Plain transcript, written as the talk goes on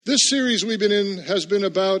This series we've been in has been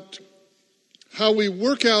about how we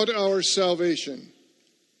work out our salvation.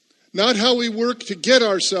 Not how we work to get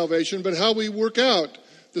our salvation, but how we work out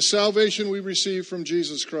the salvation we receive from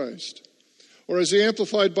Jesus Christ. Or as the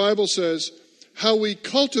Amplified Bible says, how we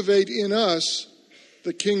cultivate in us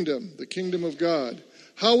the kingdom of God.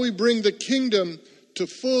 How we bring the kingdom to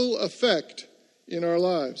full effect in our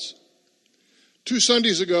lives. 2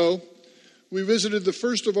 Sundays ago, we visited the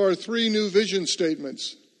first of our 3 new vision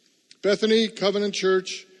statements. Bethany Covenant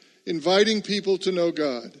Church, inviting people to know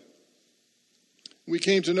God. We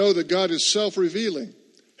came to know that God is self-revealing,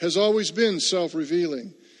 has always been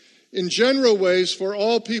self-revealing, in general ways for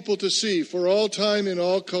all people to see, for all time in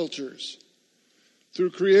all cultures,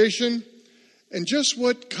 through creation, and just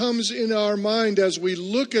what comes in our mind as we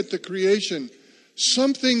look at the creation.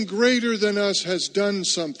 Something greater than us has done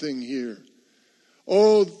something here.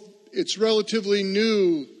 Oh, it's relatively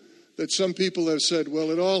new that some people have said, well,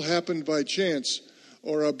 it all happened by chance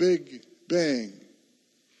or a big bang.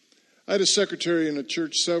 I had a secretary in a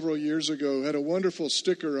church several years ago who had a wonderful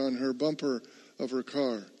sticker on her bumper of her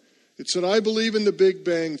car. It said, I believe in the Big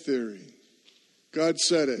Bang Theory. God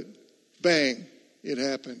said it. Bang, it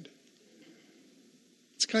happened.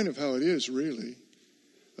 It's kind of how it is, really.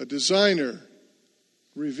 A designer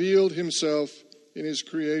revealed himself in his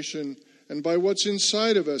creation and by what's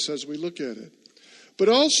inside of us as we look at it. But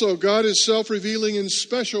also, God is self-revealing in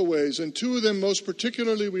special ways, and 2 of them most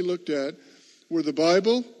particularly we looked at were the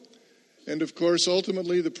Bible and, of course,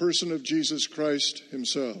 ultimately the person of Jesus Christ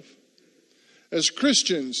himself. As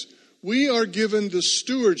Christians, we are given the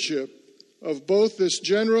stewardship of both this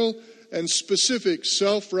general and specific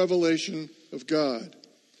self-revelation of God.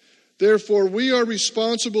 Therefore, we are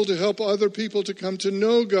responsible to help other people to come to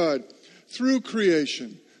know God through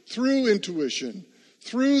creation, through intuition,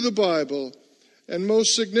 through the Bible, and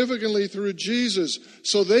most significantly through Jesus,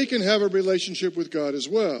 so they can have a relationship with God as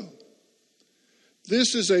well.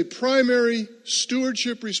 This is a primary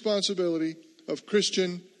stewardship responsibility of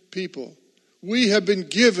Christian people. We have been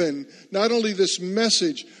given not only this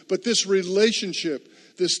message, but this relationship,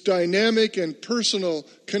 this dynamic and personal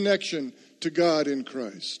connection to God in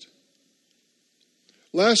Christ.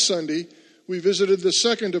 Last Sunday, we visited the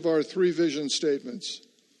second of our 3 vision statements.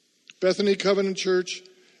 Bethany Covenant Church,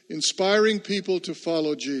 inspiring people to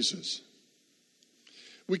follow Jesus.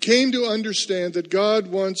 We came to understand that God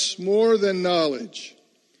wants more than knowledge.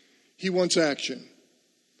 He wants action.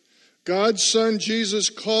 God's Son Jesus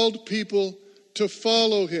called people to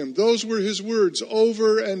follow him. Those were his words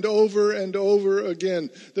over and over and over again.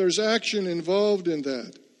 There's action involved in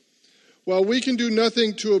that. While we can do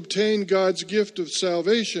nothing to obtain God's gift of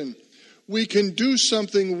salvation, we can do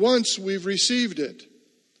something once we've received it.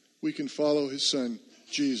 We can follow his Son,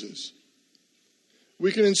 Jesus.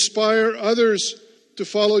 We can inspire others to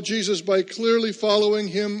follow Jesus by clearly following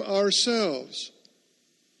him ourselves.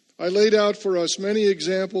 I laid out for us many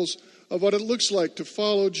examples of what it looks like to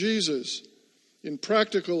follow Jesus in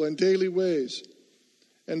practical and daily ways.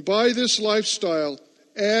 And by this lifestyle,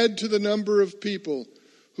 add to the number of people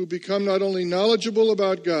who become not only knowledgeable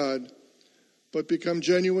about God, but become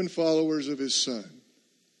genuine followers of his Son.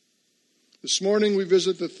 This morning we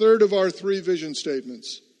visit the third of our 3 vision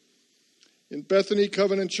statements in Bethany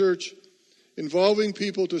Covenant Church, involving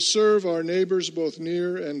people to serve our neighbors both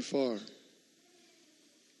near and far.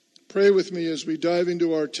 Pray with me as we dive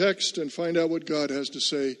into our text and find out what God has to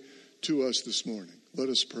say to us this morning. Let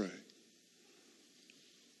us pray.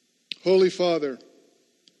 Holy Father,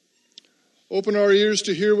 open our ears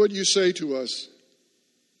to hear what you say to us.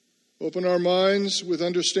 Open our minds with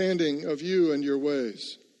understanding of you and your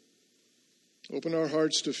ways. Open our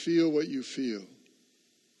hearts to feel what you feel.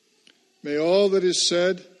 May all that is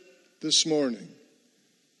said this morning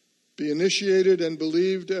be initiated and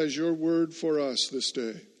believed as your word for us this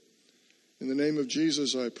day. In the name of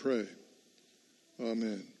Jesus I pray.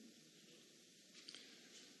 Amen.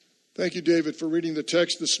 Thank you, David, for reading the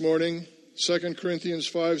text this morning. 2 Corinthians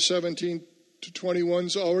 5:17 to 21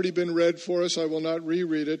 has already been read for us. I will not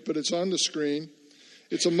reread it, but it's on the screen.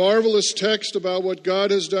 It's a marvelous text about what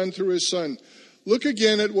God has done through his Son. Look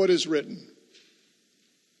again at what is written.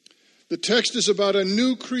 The text is about a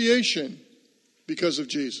new creation because of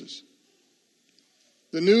Jesus.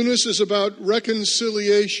 The newness is about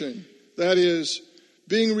reconciliation, that is,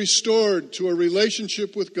 being restored to a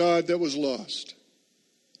relationship with God that was lost.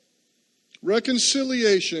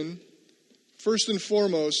 Reconciliation, first and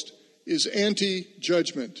foremost, is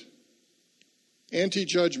anti-judgment.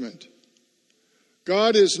 Anti-judgment.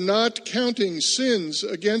 God is not counting sins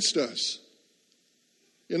against us.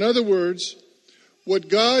 In other words, what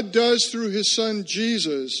God does through his Son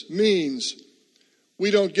Jesus means we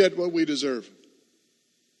don't get what we deserve.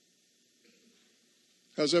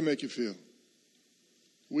 How's that make you feel?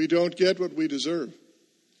 We don't get what we deserve.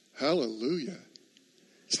 Hallelujah.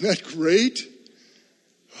 Isn't that great?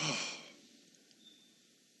 Oh.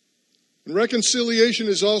 And reconciliation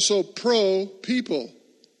is also pro-people.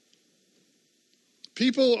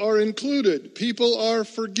 People are included. People are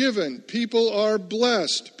forgiven. People are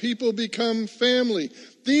blessed. People become family.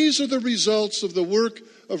 These are the results of the work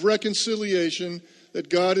of reconciliation that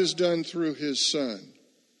God has done through his Son.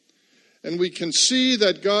 And we can see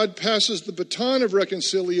that God passes the baton of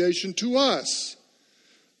reconciliation to us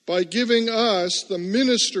by giving us the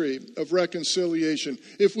ministry of reconciliation.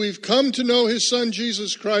 If we've come to know his Son,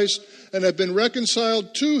 Jesus Christ, and have been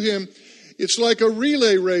reconciled to him, it's like a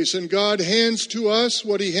relay race, and God hands to us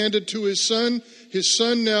what he handed to his Son. His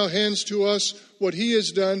Son now hands to us what he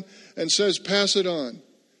has done and says, pass it on.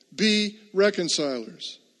 Be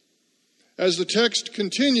reconcilers. As the text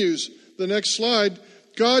continues, the next slide,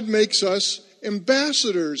 God makes us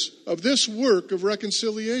ambassadors of this work of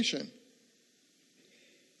reconciliation.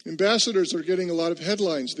 Ambassadors are getting a lot of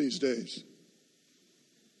headlines these days.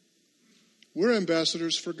 We're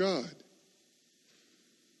ambassadors for God,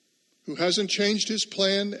 who hasn't changed his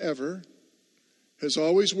plan ever, has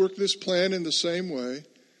always worked this plan in the same way.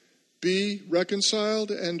 Be reconciled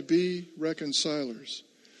and be reconcilers.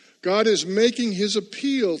 God is making his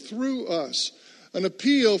appeal through us, an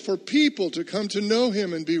appeal for people to come to know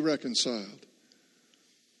him and be reconciled.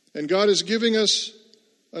 And God is giving us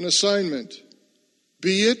an assignment.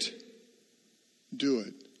 Be it, do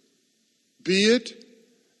it. Be it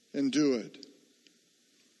and do it.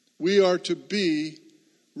 We are to be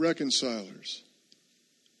reconcilers.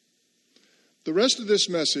 The rest of this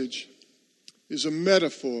message is a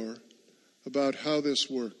metaphor about how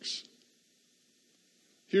this works.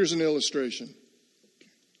 Here's an illustration.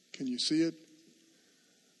 Can you see it?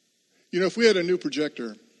 You know, if we had a new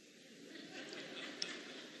projector,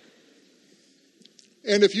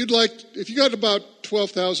 and if you got about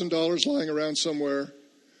 $12,000 lying around somewhere,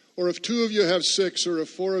 or if 2 of you have 6, or if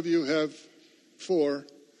 4 of you have 4,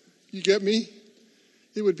 you get me?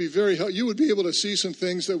 It would be very helpful. You would be able to see some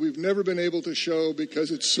things that we've never been able to show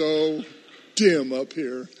because it's so dim up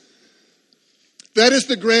here. That is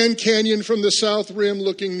the Grand Canyon from the South Rim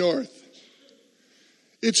looking north.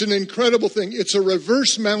 It's an incredible thing. It's a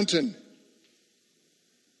reverse mountain.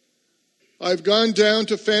 I've gone down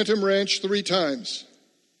to Phantom Ranch 3 times.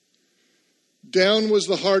 Down was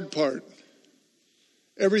the hard part.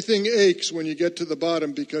 Everything aches when you get to the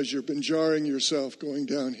bottom because you've been jarring yourself going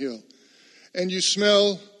downhill. And you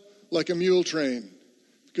smell like a mule train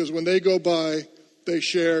because when they go by, they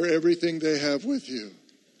share everything they have with you.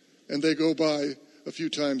 And they go by a few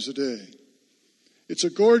times a day. It's a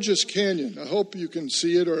gorgeous canyon. I hope you can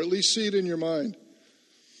see it or at least see it in your mind.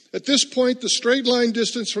 At this point, the straight line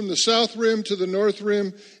distance from the south rim to the north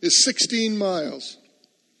rim is 16 miles.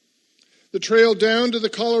 The trail down to the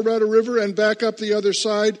Colorado River and back up the other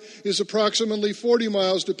side is approximately 40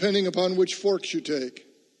 miles, depending upon which forks you take.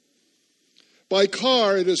 By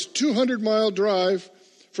car, it is a 200-mile drive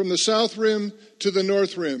from the south rim to the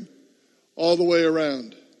north rim, all the way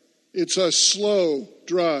around. It's a slow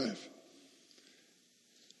drive.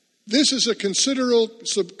 This is a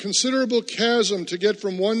considerable chasm to get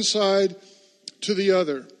from one side to the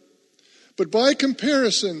other. But by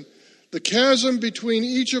comparison, the chasm between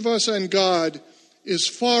each of us and God is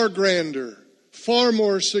far grander, far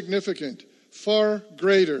more significant, far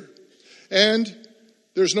greater. And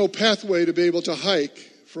there's no pathway to be able to hike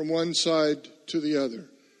from one side to the other.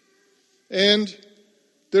 And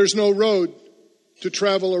there's no road to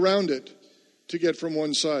travel around it to get from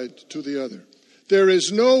one side to the other. There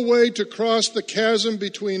is no way to cross the chasm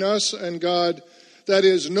between us and God. That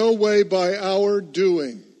is no way by our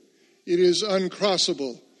doing. It is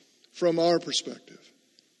uncrossable from our perspective.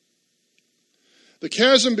 The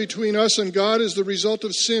chasm between us and God is the result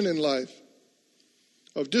of sin in life,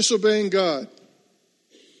 of disobeying God.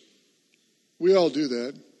 We all do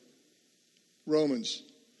that. Romans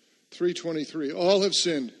 3:23. All have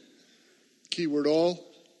sinned. Keyword all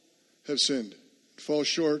have sinned. Fall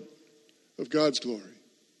short of God's glory.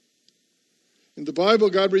 In the Bible,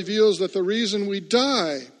 God reveals that the reason we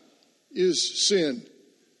die is sin.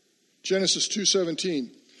 Genesis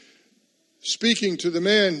 2:17. Speaking to the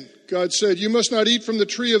man, God said, "You must not eat from the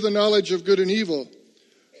tree of the knowledge of good and evil,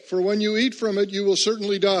 for when you eat from it, you will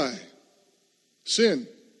certainly die." Sin.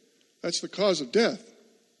 That's the cause of death.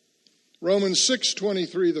 Romans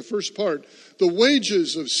 6:23, the first part. The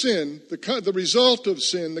wages of sin, the result of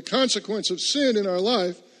sin, the consequence of sin in our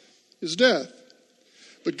life is death.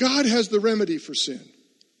 But God has the remedy for sin.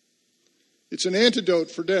 It's an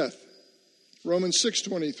antidote for death. Romans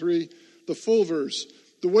 6:23, the full verse.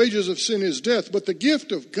 The wages of sin is death, but the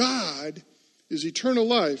gift of God is eternal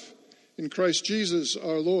life in Christ Jesus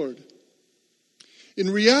our Lord.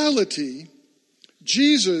 In reality,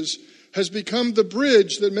 Jesus has become the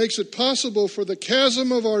bridge that makes it possible for the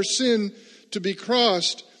chasm of our sin to be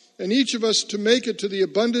crossed and each of us to make it to the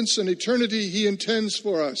abundance and eternity he intends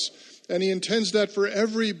for us. And he intends that for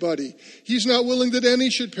everybody. He's not willing that any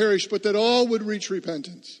should perish, but that all would reach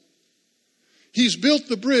repentance. He's built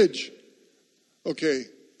the bridge. Okay,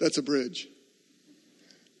 that's a bridge.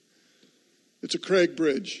 It's a Craig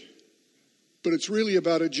bridge. But it's really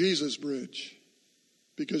about a Jesus bridge,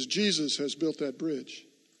 because Jesus has built that bridge.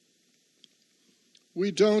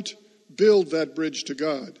 We don't build that bridge to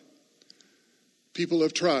God. People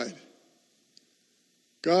have tried.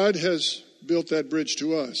 God has built that bridge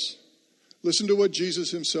to us. Listen to what Jesus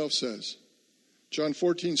himself says. John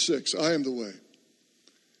 14:6, I am the way,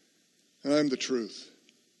 and I am the truth,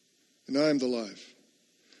 and I am the life.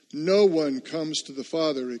 No one comes to the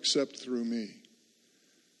Father except through me.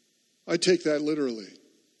 I take that literally.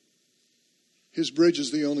 His bridge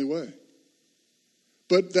is the only way.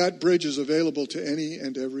 But that bridge is available to any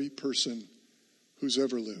and every person who's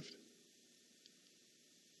ever lived.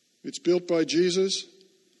 It's built by Jesus.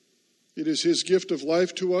 It is his gift of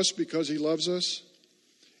life to us because he loves us.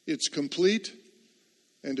 It's complete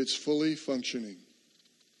and it's fully functioning.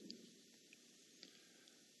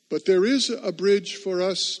 But there is a bridge for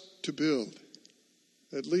us to build,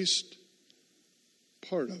 at least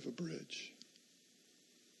part of a bridge.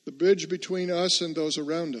 The bridge between us and those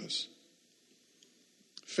around us.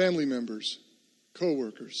 Family members,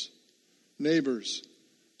 co-workers, neighbors,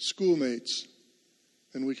 schoolmates,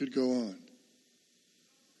 and we could go on.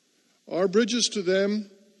 Our bridges to them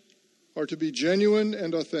are to be genuine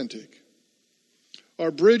and authentic.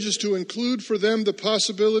 Our bridge is to include for them the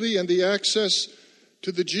possibility and the access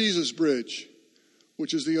to the Jesus bridge,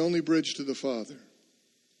 which is the only bridge to the Father.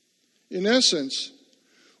 In essence,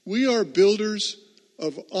 we are builders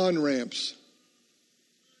of on-ramps.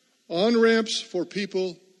 On-ramps for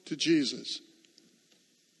people to Jesus.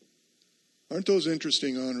 Aren't those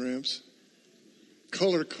interesting on-ramps?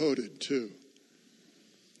 Color-coded, too.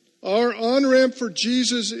 Our on-ramp for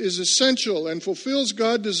Jesus is essential and fulfills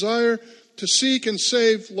God's desire to seek and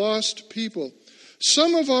save lost people.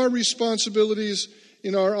 Some of our responsibilities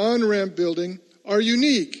in our on-ramp building are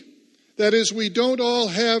unique. That is, we don't all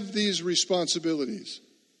have these responsibilities.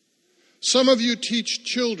 Some of you teach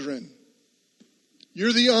children.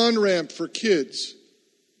 You're the on-ramp for kids.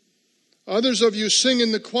 Others of you sing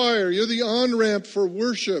in the choir. You're the on-ramp for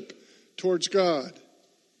worship towards God.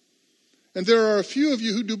 And there are a few of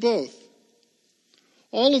you who do both,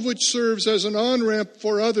 all of which serves as an on-ramp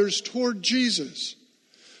for others toward Jesus.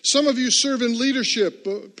 Some of you serve in leadership,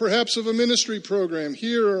 perhaps of a ministry program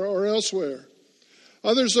here or elsewhere.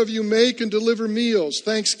 Others of you make and deliver meals,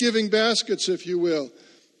 Thanksgiving baskets, if you will,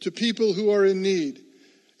 to people who are in need.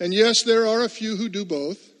 And yes, there are a few who do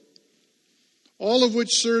both, all of which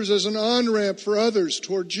serves as an on-ramp for others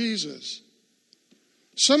toward Jesus.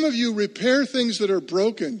 Some of you repair things that are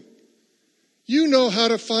broken. You know how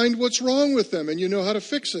to find what's wrong with them, and you know how to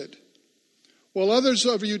fix it. While others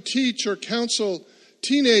of you teach or counsel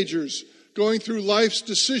teenagers going through life's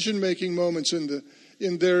decision-making moments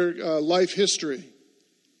in their life history.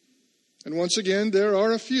 And once again, there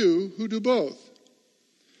are a few who do both.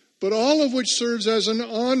 But all of which serves as an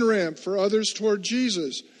on-ramp for others toward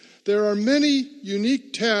Jesus. There are many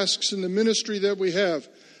unique tasks in the ministry that we have.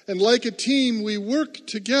 And like a team, we work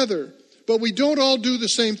together, but we don't all do the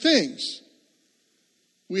same things.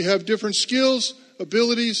 We have different skills,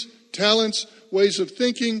 abilities, talents, ways of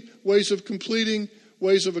thinking, ways of completing,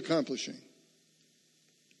 ways of accomplishing.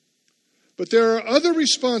 But there are other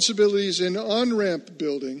responsibilities in on-ramp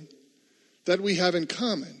building that we have in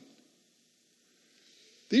common.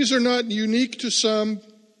 These are not unique to some,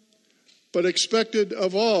 but expected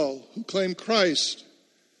of all who claim Christ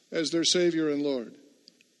as their Savior and Lord.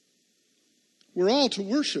 We're all to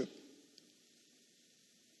worship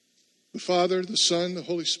the Father, the Son, the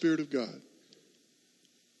Holy Spirit of God.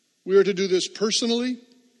 We are to do this personally,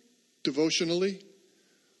 devotionally.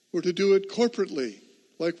 We're to do it corporately,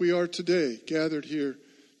 like we are today, gathered here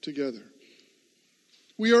together.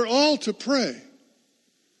 We are all to pray,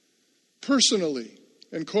 personally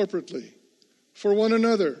and corporately, for one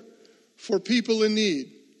another, for people in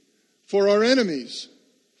need, for our enemies,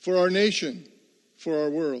 for our nation, for our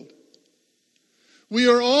world. We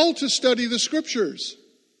are all to study the Scriptures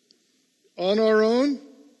on our own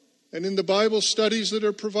and in the Bible studies that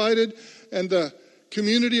are provided, and the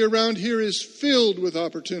community around here is filled with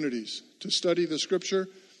opportunities to study the Scripture,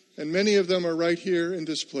 and many of them are right here in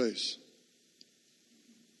this place.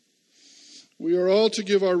 We are all to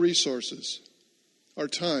give our resources, our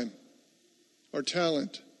time, our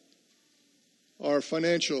talent, our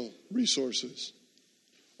financial resources.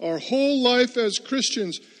 Our whole life as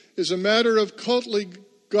Christians is a matter of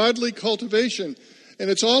godly cultivation, and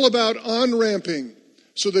it's all about on-ramping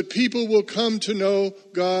so that people will come to know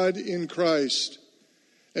God in Christ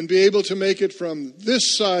and be able to make it from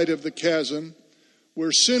this side of the chasm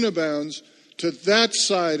where sin abounds to that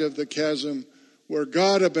side of the chasm where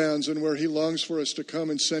God abounds and where he longs for us to come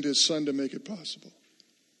and send his Son to make it possible.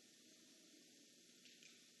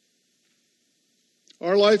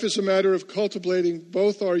 Our life is a matter of cultivating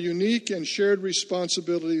both our unique and shared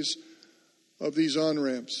responsibilities of these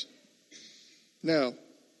on-ramps. Now,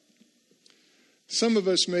 some of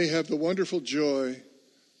us may have the wonderful joy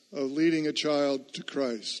of leading a child to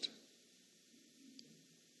Christ.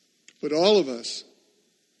 But all of us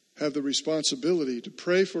have the responsibility to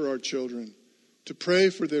pray for our children, to pray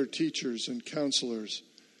for their teachers and counselors,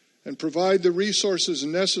 and provide the resources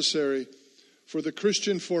necessary for the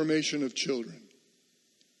Christian formation of children.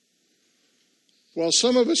 While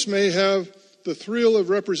some of us may have the thrill of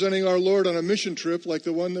representing our Lord on a mission trip like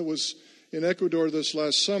the one that was in Ecuador this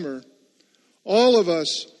last summer, all of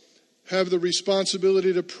us have the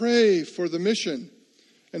responsibility to pray for the mission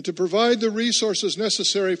and to provide the resources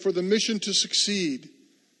necessary for the mission to succeed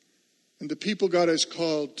and the people God has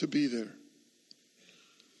called to be there.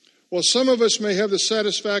 While some of us may have the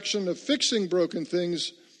satisfaction of fixing broken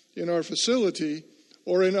things in our facility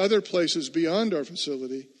or in other places beyond our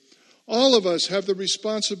facility, all of us have the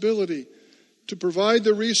responsibility to provide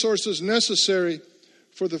the resources necessary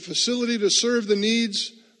for the facility to serve the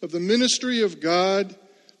needs of the ministry of God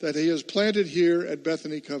that he has planted here at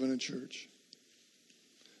Bethany Covenant Church.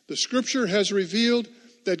 The Scripture has revealed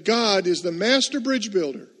that God is the master bridge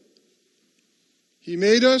builder. He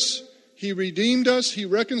made us, he redeemed us, he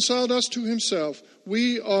reconciled us to himself.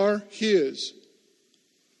 We are his.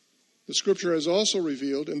 The Scripture has also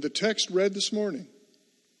revealed, in the text read this morning,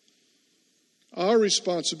 our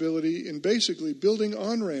responsibility in basically building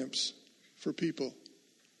on-ramps for people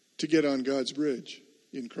to get on God's bridge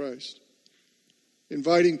in Christ.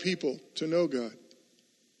 Inviting people to know God.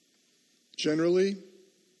 Generally,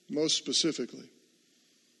 most specifically,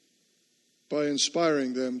 by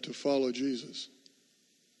inspiring them to follow Jesus.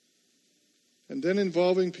 And then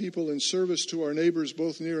involving people in service to our neighbors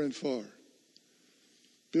both near and far.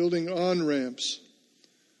 Building on-ramps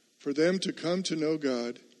for them to come to know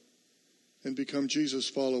God and become Jesus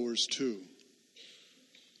followers too.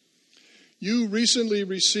 You recently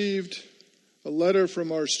received a letter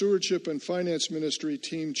from our Stewardship and Finance Ministry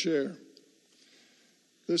team chair.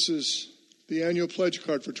 This is the annual pledge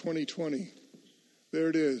card for 2020. There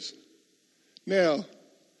it is. Now,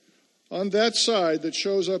 on that side that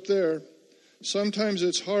shows up there, sometimes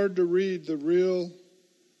it's hard to read the real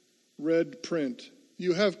red print.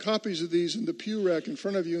 You have copies of these in the pew rack in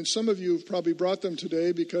front of you, and some of you have probably brought them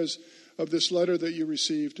today because of this letter that you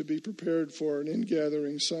received to be prepared for an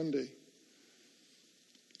in-gathering Sunday.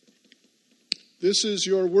 This is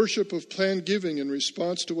your worship of planned giving in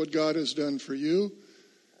response to what God has done for you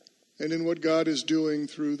and in what God is doing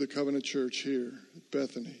through the Covenant Church here at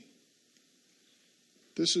Bethany.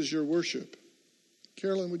 This is your worship.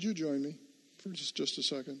 Carolyn, would you join me for just a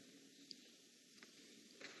second?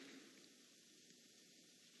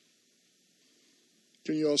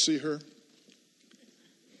 Can you all see her?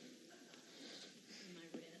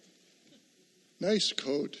 Nice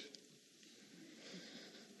coat.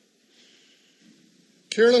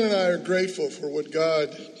 Carolyn and I are grateful for what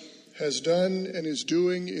God has done and is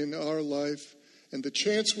doing in our life and the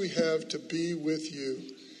chance we have to be with you.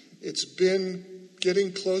 It's been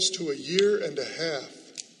getting close to a year and a half.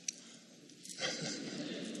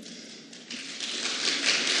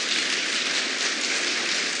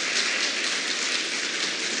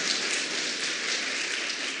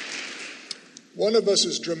 One of us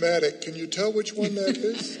is dramatic. Can you tell which one that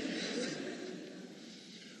is?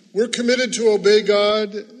 We're committed to obey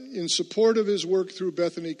God in support of his work through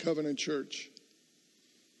Bethany Covenant Church.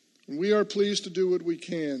 And we are pleased to do what we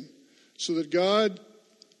can so that God,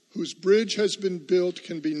 whose bridge has been built,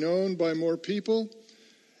 can be known by more people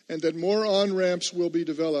and that more on-ramps will be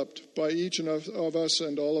developed by each of us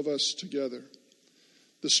and all of us together.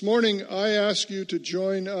 This morning, I ask you to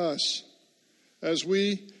join us as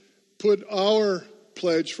we put our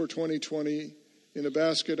pledge for 2020 in a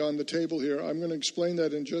basket on the table here. I'm going to explain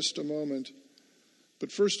that in just a moment.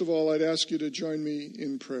 But first of all, I'd ask you to join me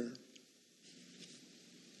in prayer.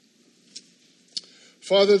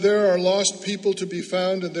 Father, there are lost people to be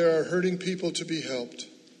found and there are hurting people to be helped.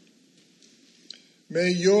 May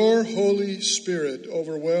your Holy Spirit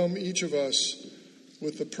overwhelm each of us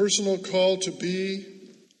with the personal call to be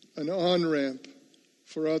an on-ramp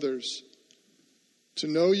for others to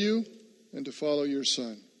know you and to follow your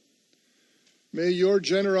Son. May your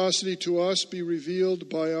generosity to us be revealed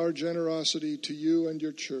by our generosity to you and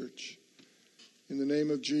your church. In the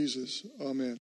name of Jesus, amen.